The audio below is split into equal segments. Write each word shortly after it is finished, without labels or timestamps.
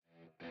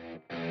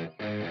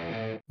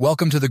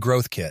Welcome to The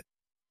Growth Kit,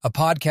 a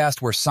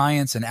podcast where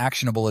science and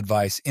actionable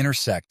advice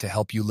intersect to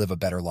help you live a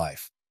better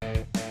life.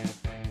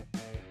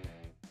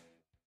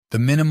 The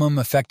minimum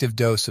effective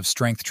dose of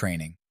strength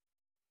training.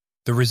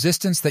 The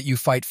resistance that you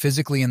fight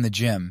physically in the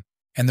gym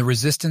and the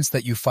resistance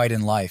that you fight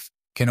in life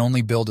can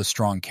only build a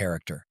strong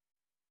character.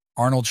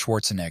 Arnold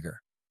Schwarzenegger.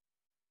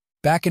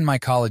 Back in my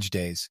college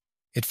days,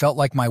 it felt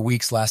like my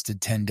weeks lasted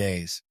 10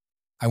 days.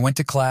 I went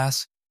to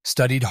class,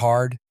 studied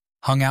hard,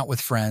 hung out with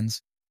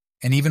friends,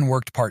 and even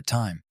worked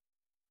part-time.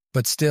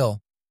 But still,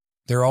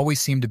 there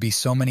always seemed to be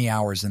so many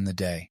hours in the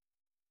day.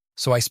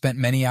 So I spent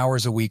many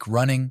hours a week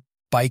running,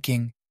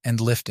 biking, and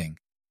lifting,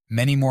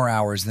 many more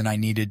hours than I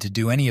needed to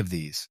do any of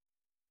these.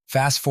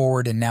 Fast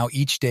forward and now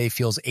each day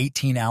feels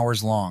 18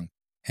 hours long,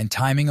 and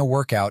timing a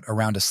workout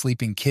around a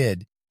sleeping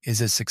kid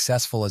is as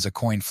successful as a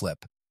coin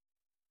flip.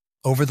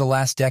 Over the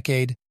last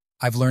decade,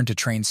 I've learned to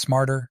train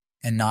smarter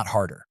and not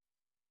harder.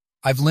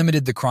 I've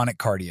limited the chronic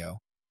cardio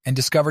and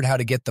discovered how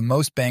to get the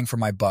most bang for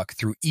my buck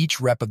through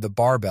each rep of the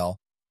barbell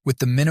with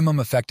the minimum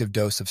effective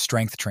dose of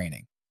strength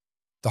training.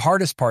 The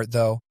hardest part,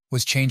 though,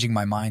 was changing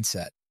my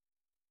mindset.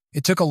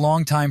 It took a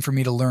long time for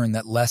me to learn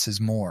that less is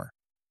more.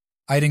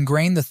 I had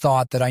ingrained the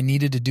thought that I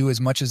needed to do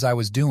as much as I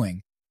was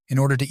doing in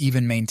order to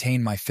even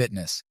maintain my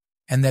fitness,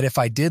 and that if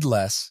I did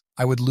less,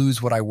 I would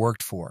lose what I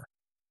worked for.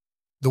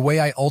 The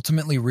way I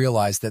ultimately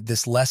realized that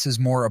this less is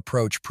more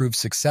approach proved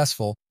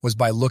successful was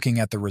by looking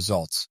at the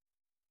results.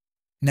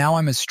 Now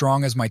I'm as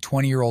strong as my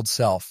 20-year-old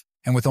self,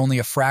 and with only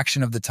a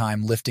fraction of the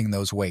time lifting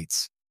those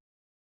weights.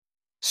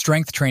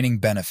 Strength training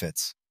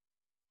benefits.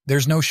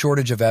 There's no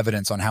shortage of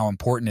evidence on how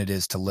important it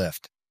is to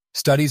lift.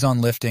 Studies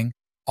on lifting,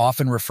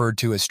 often referred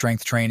to as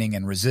strength training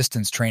and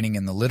resistance training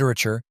in the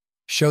literature,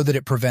 show that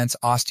it prevents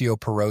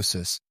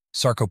osteoporosis,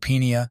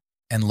 sarcopenia,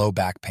 and low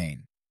back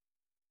pain.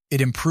 It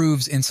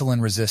improves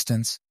insulin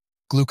resistance,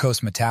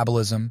 glucose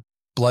metabolism,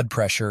 blood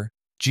pressure,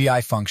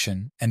 GI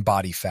function, and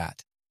body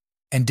fat.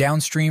 And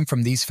downstream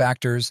from these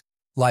factors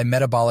lie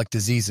metabolic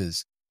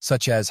diseases,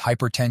 such as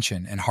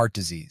hypertension and heart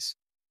disease.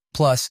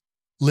 Plus,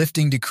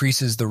 lifting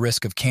decreases the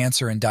risk of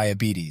cancer and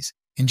diabetes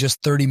in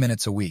just 30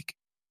 minutes a week.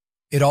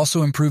 It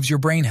also improves your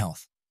brain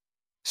health.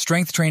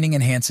 Strength training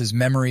enhances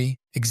memory,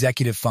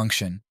 executive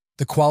function,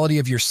 the quality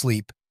of your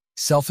sleep,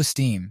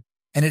 self-esteem,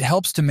 and it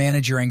helps to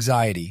manage your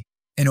anxiety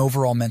and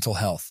overall mental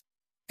health.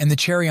 And the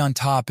cherry on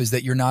top is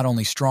that you're not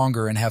only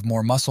stronger and have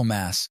more muscle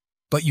mass,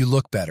 but you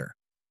look better.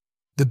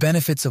 The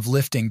benefits of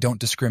lifting don't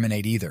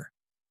discriminate either.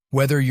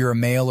 Whether you're a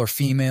male or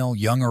female,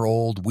 young or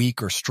old,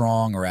 weak or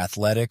strong, or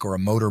athletic or a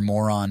motor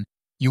moron,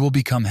 you will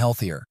become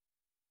healthier.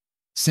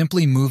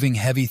 Simply moving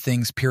heavy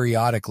things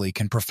periodically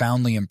can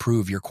profoundly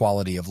improve your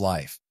quality of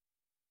life.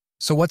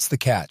 So what's the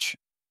catch?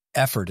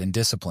 Effort and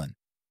discipline.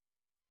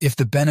 If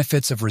the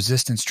benefits of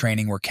resistance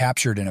training were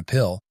captured in a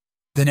pill,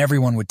 then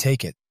everyone would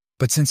take it.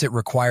 But since it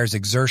requires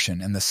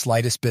exertion and the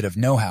slightest bit of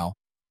know-how,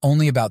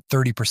 only about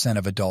 30%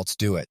 of adults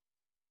do it.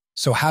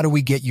 So how do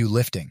we get you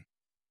lifting?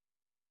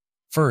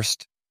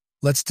 First,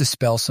 let's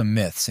dispel some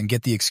myths and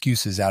get the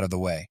excuses out of the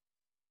way.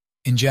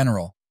 In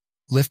general,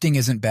 lifting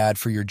isn't bad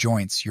for your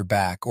joints, your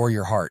back, or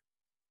your heart.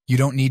 You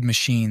don't need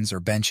machines or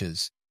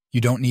benches.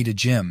 You don't need a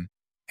gym,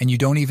 and you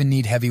don't even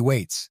need heavy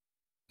weights.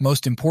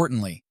 Most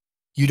importantly,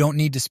 you don't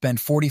need to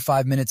spend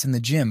 45 minutes in the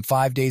gym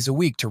 5 days a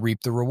week to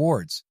reap the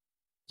rewards.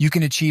 You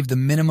can achieve the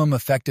minimum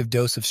effective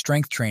dose of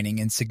strength training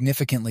in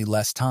significantly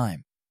less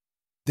time.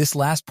 This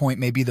last point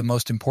may be the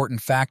most important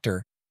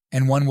factor,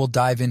 and one we'll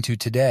dive into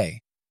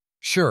today.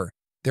 Sure,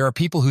 there are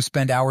people who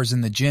spend hours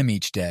in the gym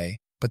each day,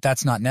 but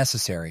that's not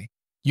necessary.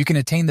 You can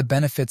attain the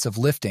benefits of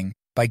lifting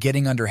by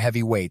getting under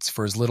heavy weights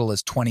for as little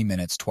as 20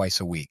 minutes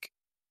twice a week.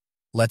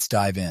 Let's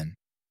dive in.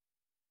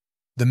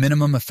 The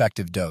minimum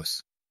effective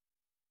dose.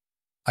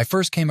 I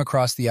first came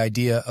across the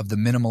idea of the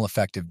minimal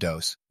effective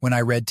dose when I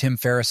read Tim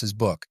Ferriss's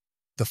book,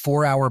 The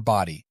 4-Hour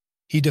Body.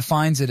 He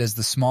defines it as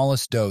the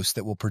smallest dose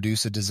that will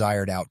produce a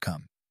desired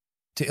outcome.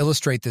 To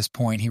illustrate this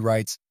point, he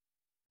writes,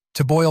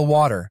 "To boil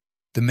water,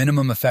 the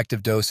minimum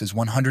effective dose is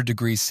 100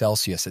 degrees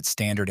Celsius at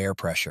standard air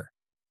pressure.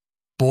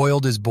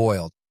 Boiled is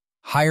boiled.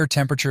 Higher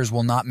temperatures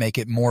will not make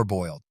it more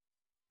boiled.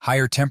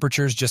 Higher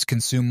temperatures just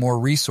consume more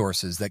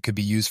resources that could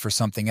be used for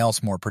something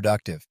else more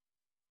productive.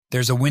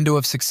 There's a window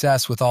of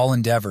success with all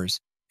endeavors,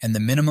 and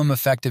the minimum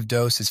effective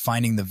dose is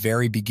finding the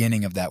very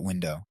beginning of that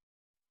window.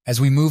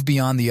 As we move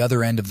beyond the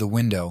other end of the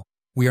window,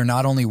 we are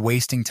not only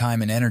wasting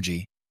time and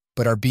energy,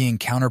 but are being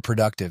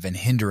counterproductive and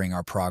hindering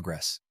our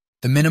progress.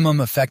 The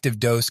minimum effective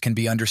dose can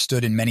be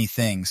understood in many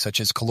things such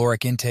as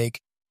caloric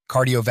intake,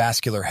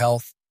 cardiovascular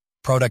health,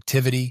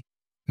 productivity,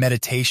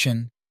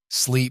 meditation,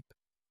 sleep,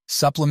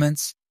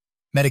 supplements,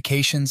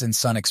 medications, and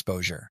sun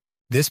exposure.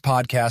 This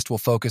podcast will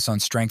focus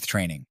on strength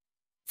training.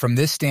 From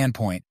this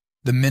standpoint,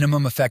 the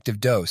minimum effective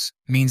dose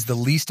means the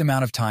least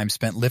amount of time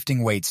spent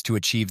lifting weights to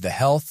achieve the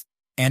health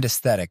and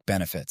aesthetic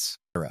benefits.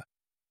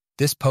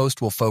 This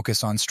post will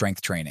focus on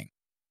strength training.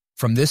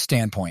 From this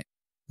standpoint,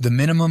 the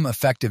minimum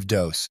effective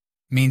dose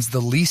means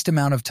the least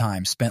amount of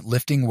time spent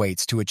lifting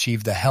weights to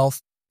achieve the health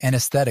and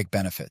aesthetic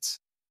benefits.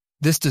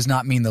 This does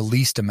not mean the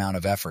least amount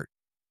of effort.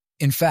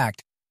 In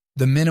fact,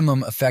 the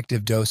minimum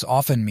effective dose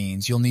often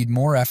means you'll need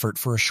more effort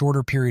for a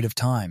shorter period of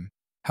time.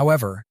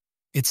 However,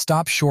 it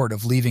stops short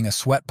of leaving a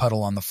sweat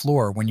puddle on the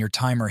floor when your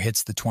timer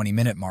hits the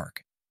 20-minute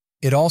mark.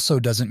 It also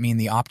doesn't mean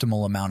the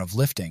optimal amount of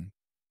lifting.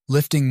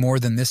 Lifting more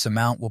than this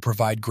amount will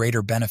provide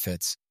greater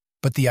benefits,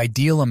 but the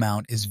ideal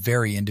amount is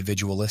very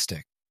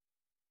individualistic.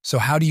 So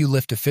how do you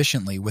lift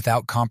efficiently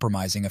without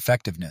compromising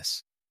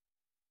effectiveness?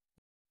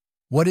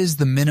 What is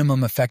the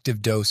minimum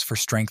effective dose for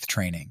strength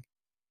training?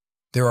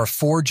 There are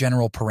 4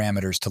 general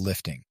parameters to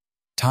lifting: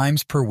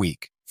 times per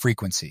week,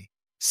 frequency;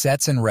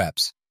 sets and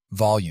reps,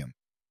 volume;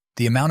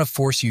 the amount of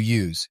force you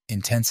use,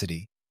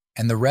 intensity;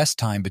 and the rest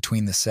time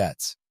between the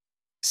sets.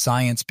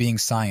 Science being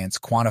science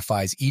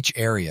quantifies each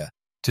area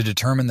to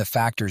determine the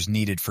factors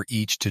needed for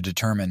each to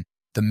determine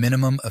the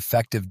minimum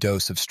effective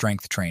dose of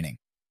strength training.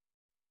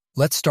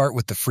 Let's start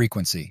with the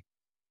frequency.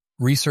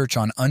 Research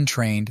on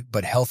untrained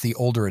but healthy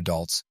older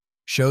adults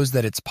shows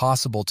that it's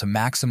possible to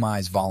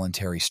maximize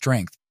voluntary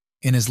strength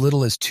in as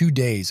little as 2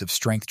 days of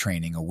strength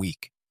training a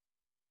week.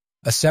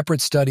 A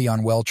separate study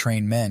on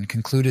well-trained men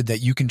concluded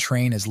that you can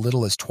train as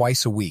little as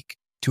twice a week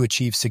to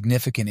achieve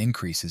significant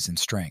increases in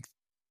strength.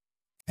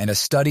 And a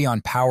study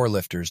on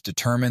powerlifters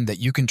determined that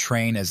you can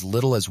train as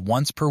little as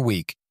once per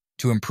week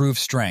to improve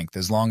strength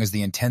as long as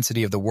the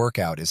intensity of the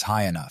workout is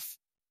high enough.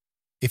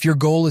 If your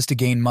goal is to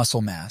gain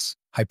muscle mass,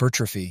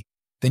 hypertrophy,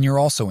 then you're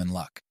also in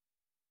luck.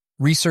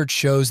 Research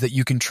shows that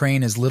you can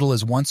train as little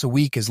as once a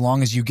week as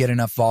long as you get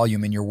enough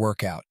volume in your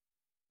workout.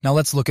 Now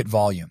let's look at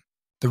volume.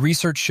 The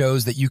research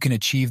shows that you can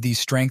achieve these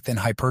strength and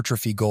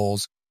hypertrophy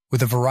goals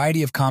with a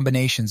variety of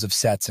combinations of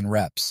sets and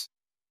reps.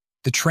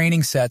 The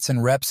training sets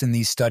and reps in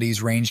these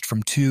studies ranged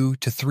from 2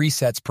 to 3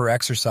 sets per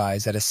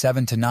exercise at a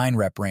 7 to 9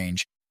 rep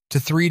range,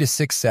 to 3 to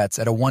 6 sets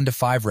at a 1 to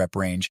 5 rep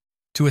range,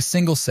 to a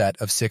single set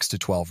of 6 to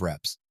 12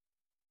 reps.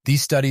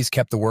 These studies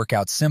kept the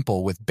workout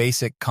simple with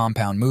basic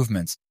compound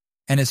movements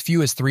and as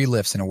few as 3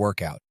 lifts in a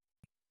workout.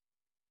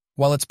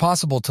 While it's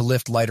possible to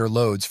lift lighter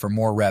loads for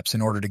more reps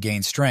in order to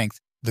gain strength,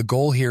 the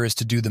goal here is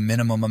to do the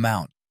minimum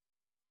amount.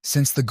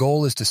 Since the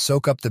goal is to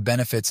soak up the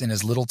benefits in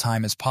as little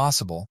time as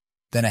possible,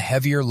 then a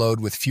heavier load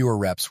with fewer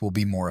reps will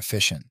be more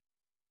efficient.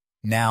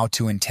 Now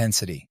to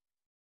intensity.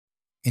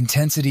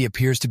 Intensity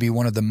appears to be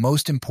one of the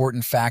most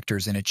important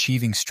factors in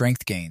achieving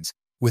strength gains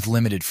with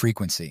limited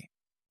frequency.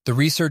 The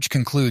research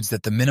concludes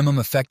that the minimum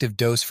effective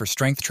dose for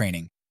strength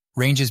training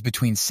ranges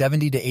between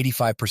 70 to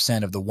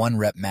 85% of the 1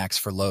 rep max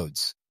for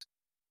loads.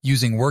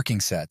 Using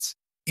working sets,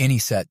 any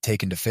set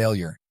taken to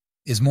failure,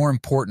 is more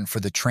important for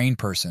the trained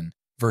person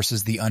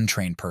versus the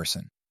untrained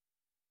person.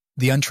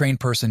 The untrained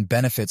person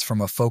benefits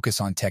from a focus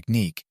on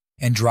technique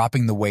and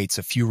dropping the weights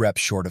a few reps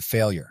short of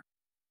failure.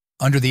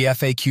 Under the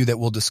FAQ that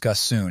we'll discuss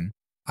soon,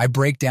 I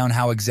break down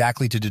how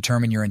exactly to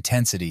determine your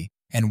intensity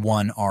and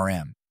 1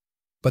 RM.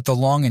 But the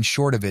long and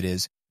short of it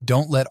is,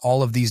 don't let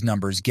all of these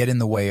numbers get in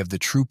the way of the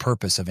true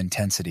purpose of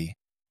intensity.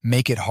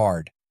 Make it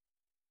hard.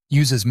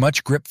 Use as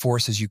much grip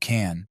force as you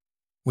can,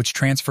 which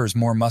transfers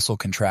more muscle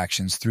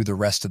contractions through the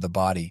rest of the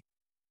body,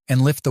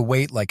 and lift the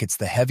weight like it's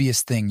the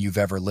heaviest thing you've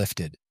ever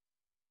lifted.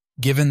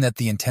 Given that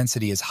the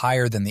intensity is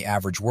higher than the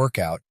average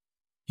workout,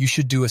 you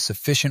should do a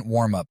sufficient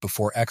warm-up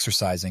before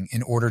exercising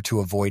in order to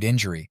avoid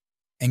injury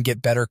and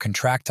get better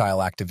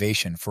contractile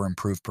activation for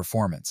improved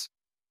performance.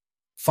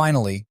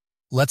 Finally,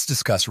 let's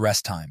discuss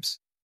rest times.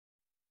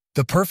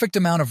 The perfect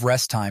amount of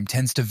rest time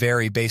tends to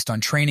vary based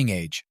on training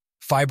age,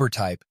 fiber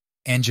type,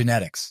 and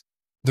genetics.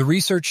 The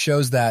research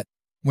shows that,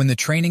 when the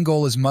training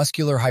goal is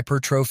muscular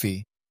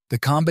hypertrophy, the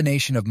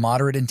combination of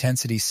moderate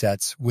intensity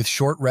sets with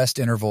short rest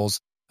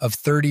intervals of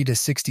 30 to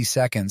 60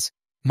 seconds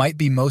might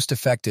be most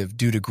effective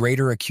due to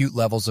greater acute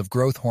levels of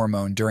growth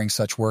hormone during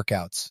such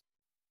workouts.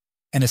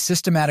 And a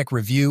systematic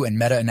review and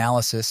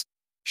meta-analysis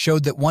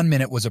showed that 1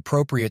 minute was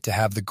appropriate to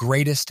have the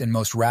greatest and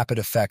most rapid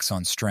effects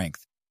on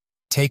strength.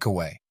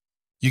 Takeaway: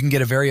 you can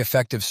get a very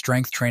effective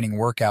strength training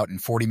workout in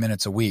 40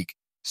 minutes a week,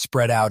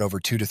 spread out over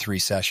 2 to 3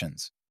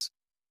 sessions.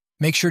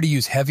 Make sure to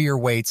use heavier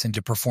weights and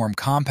to perform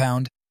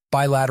compound,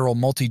 bilateral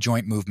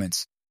multi-joint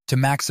movements to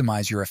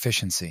maximize your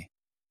efficiency.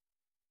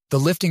 The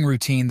lifting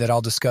routine that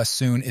I'll discuss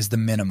soon is the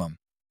minimum.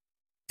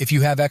 If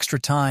you have extra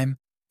time,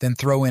 then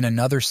throw in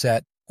another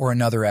set or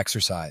another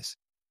exercise.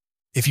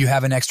 If you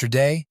have an extra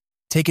day,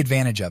 take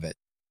advantage of it.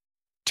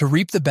 To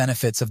reap the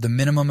benefits of the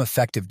minimum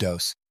effective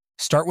dose,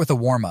 start with a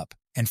warm-up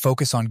and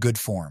focus on good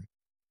form.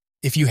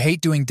 If you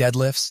hate doing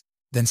deadlifts,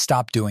 then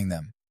stop doing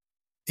them.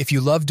 If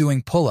you love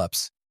doing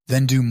pull-ups,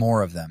 then do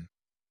more of them.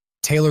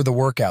 Tailor the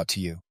workout to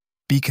you.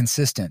 Be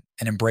consistent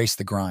and embrace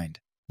the grind.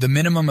 The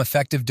minimum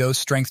effective dose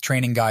strength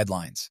training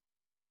guidelines.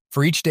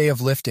 For each day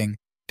of lifting,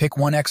 pick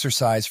one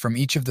exercise from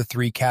each of the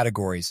 3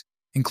 categories,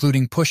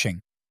 including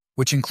pushing,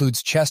 which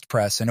includes chest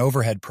press and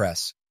overhead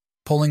press,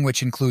 pulling,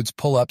 which includes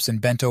pull-ups and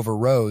bent-over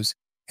rows,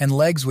 and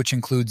legs, which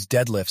includes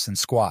deadlifts and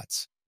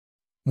squats.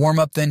 Warm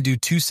up, then do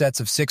 2 sets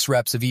of 6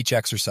 reps of each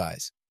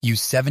exercise.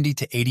 Use 70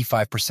 to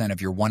 85%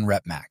 of your 1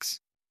 rep max.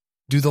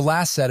 Do the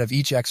last set of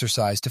each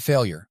exercise to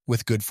failure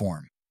with good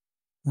form.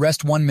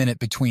 Rest 1 minute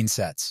between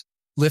sets.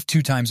 Lift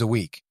 2 times a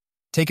week.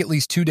 Take at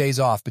least 2 days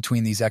off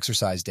between these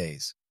exercise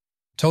days.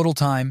 Total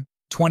time,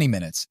 20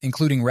 minutes,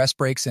 including rest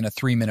breaks and a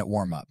 3-minute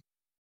warm-up.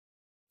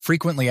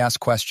 Frequently asked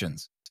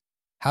questions.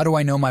 How do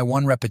I know my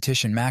 1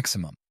 repetition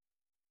maximum?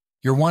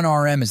 Your 1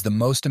 RM is the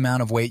most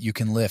amount of weight you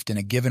can lift in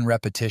a given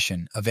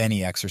repetition of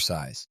any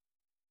exercise.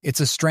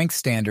 It's a strength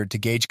standard to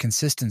gauge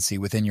consistency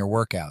within your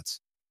workouts.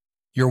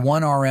 Your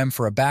 1 RM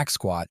for a back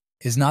squat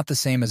is not the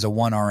same as a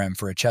 1 RM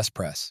for a chest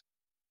press.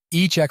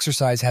 Each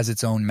exercise has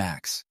its own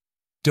max.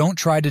 Don't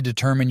try to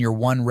determine your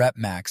 1 rep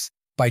max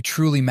by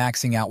truly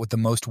maxing out with the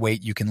most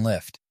weight you can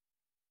lift.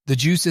 The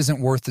juice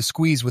isn't worth the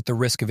squeeze with the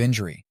risk of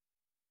injury.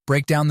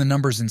 Break down the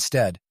numbers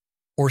instead,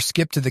 or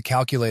skip to the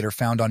calculator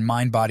found on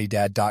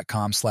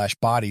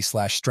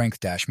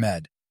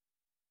mindbodydad.com/body/strength-med.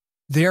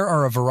 There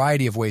are a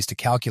variety of ways to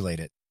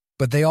calculate it,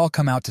 but they all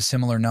come out to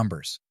similar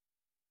numbers.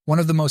 One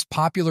of the most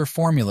popular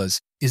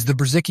formulas is the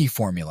Burzicki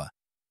formula,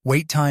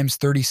 weight times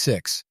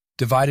 36,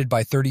 divided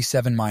by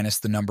 37 minus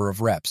the number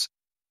of reps.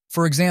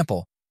 For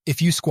example,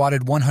 if you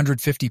squatted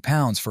 150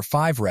 pounds for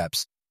 5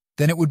 reps,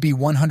 then it would be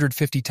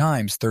 150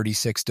 times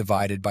 36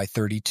 divided by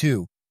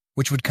 32,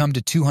 which would come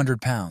to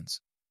 200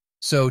 pounds.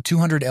 So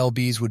 200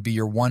 lbs would be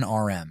your 1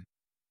 RM.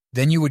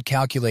 Then you would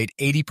calculate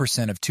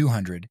 80% of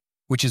 200,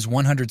 which is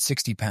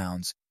 160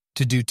 pounds,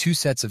 to do 2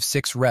 sets of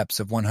 6 reps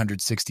of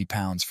 160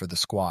 pounds for the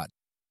squat.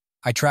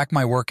 I track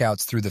my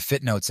workouts through the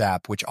FitNotes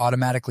app, which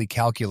automatically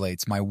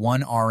calculates my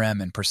 1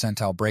 RM and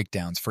percentile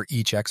breakdowns for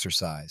each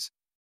exercise.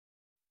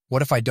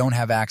 What if I don't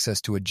have access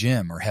to a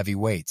gym or heavy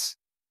weights?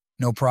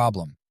 No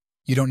problem.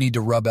 You don't need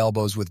to rub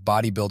elbows with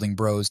bodybuilding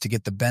bros to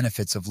get the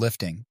benefits of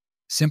lifting.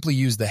 Simply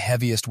use the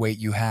heaviest weight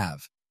you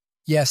have.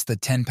 Yes, the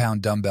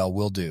 10-pound dumbbell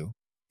will do.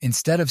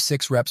 Instead of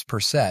 6 reps per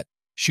set,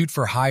 shoot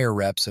for higher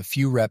reps, a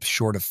few reps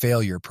short of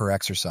failure per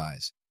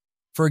exercise.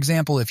 For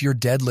example, if you're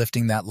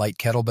deadlifting that light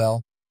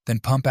kettlebell, then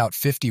pump out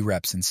 50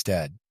 reps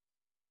instead.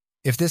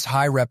 If this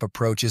high-rep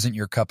approach isn't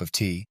your cup of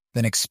tea,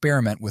 then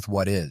experiment with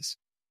what is.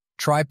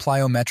 Try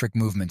plyometric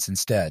movements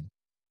instead.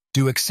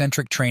 Do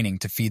eccentric training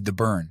to feed the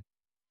burn.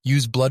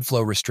 Use blood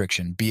flow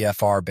restriction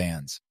 (BFR)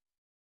 bands.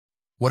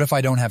 What if I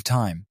don't have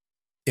time?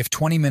 If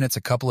 20 minutes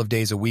a couple of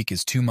days a week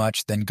is too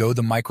much, then go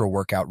the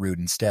micro-workout route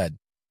instead.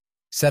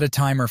 Set a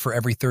timer for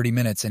every 30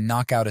 minutes and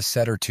knock out a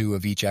set or 2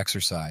 of each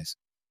exercise.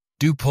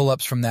 Do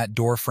pull-ups from that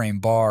door frame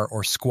bar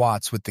or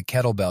squats with the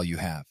kettlebell you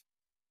have.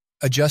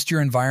 Adjust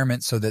your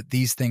environment so that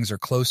these things are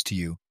close to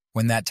you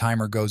when that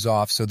timer goes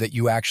off so that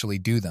you actually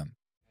do them.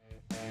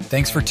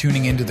 Thanks for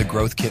tuning into the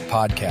Growth Kit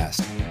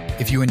podcast.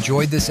 If you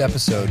enjoyed this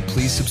episode,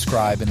 please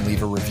subscribe and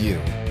leave a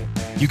review.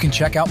 You can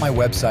check out my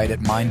website at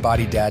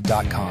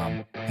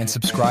mindbodydad.com and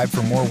subscribe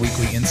for more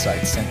weekly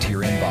insights sent to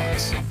your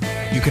inbox.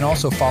 You can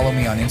also follow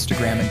me on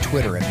Instagram and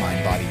Twitter at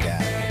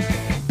mindbodydad.